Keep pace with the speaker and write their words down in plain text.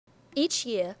Each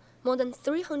year, more than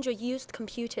 300 used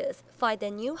computers find their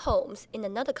new homes in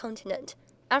another continent,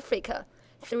 Africa,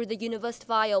 through the University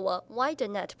of Iowa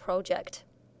Widernet Project.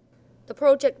 The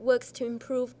project works to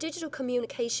improve digital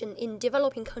communication in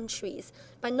developing countries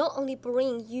by not only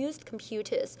bringing used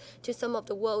computers to some of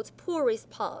the world's poorest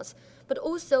parts, but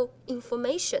also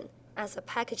information as a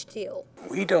package deal.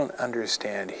 We don't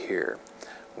understand here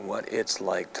what it's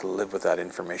like to live without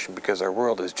information because our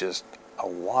world is just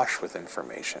awash with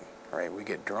information, right? We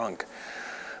get drunk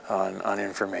on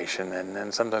information and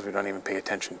then sometimes we don't even pay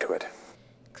attention to it.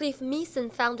 Cliff Meeson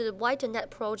founded the Widernet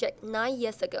Project 9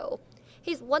 years ago.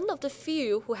 He's one of the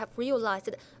few who have realized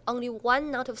that only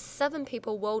 1 out of 7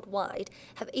 people worldwide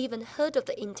have even heard of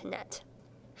the internet.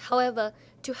 However,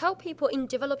 to help people in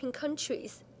developing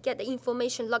countries get the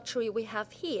information luxury we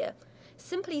have here,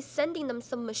 simply sending them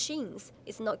some machines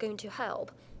is not going to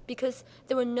help, because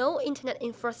there are no internet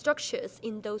infrastructures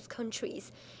in those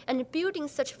countries, and building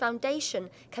such foundation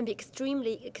can be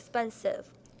extremely expensive.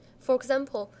 For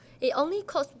example, it only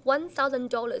costs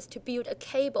 $1,000 to build a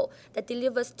cable that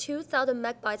delivers 2,000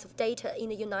 megabytes of data in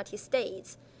the United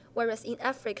States, whereas in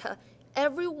Africa,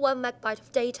 every 1 megabyte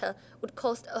of data would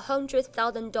cost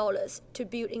 $100,000 to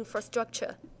build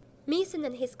infrastructure. Meeson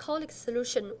and his colleagues'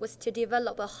 solution was to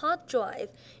develop a hard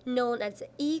drive known as the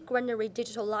e-granary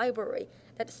digital library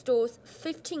that stores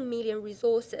 15 million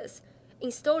resources,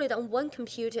 install it on one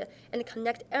computer, and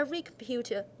connect every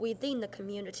computer within the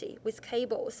community with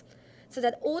cables, so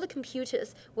that all the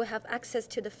computers will have access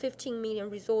to the 15 million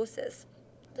resources.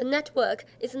 The network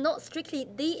is not strictly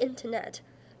the internet,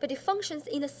 but it functions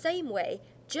in the same way,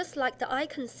 just like the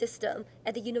icon system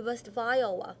at the University of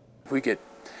Iowa. We get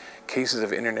cases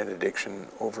of internet addiction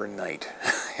overnight,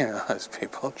 as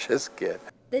people just get.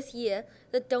 This year,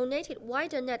 the donated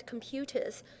Widernet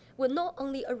computers will not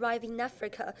only arrive in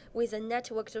Africa with a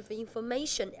network of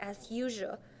information as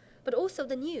usual, but also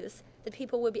the news that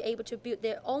people will be able to build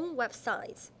their own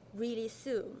websites really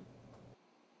soon.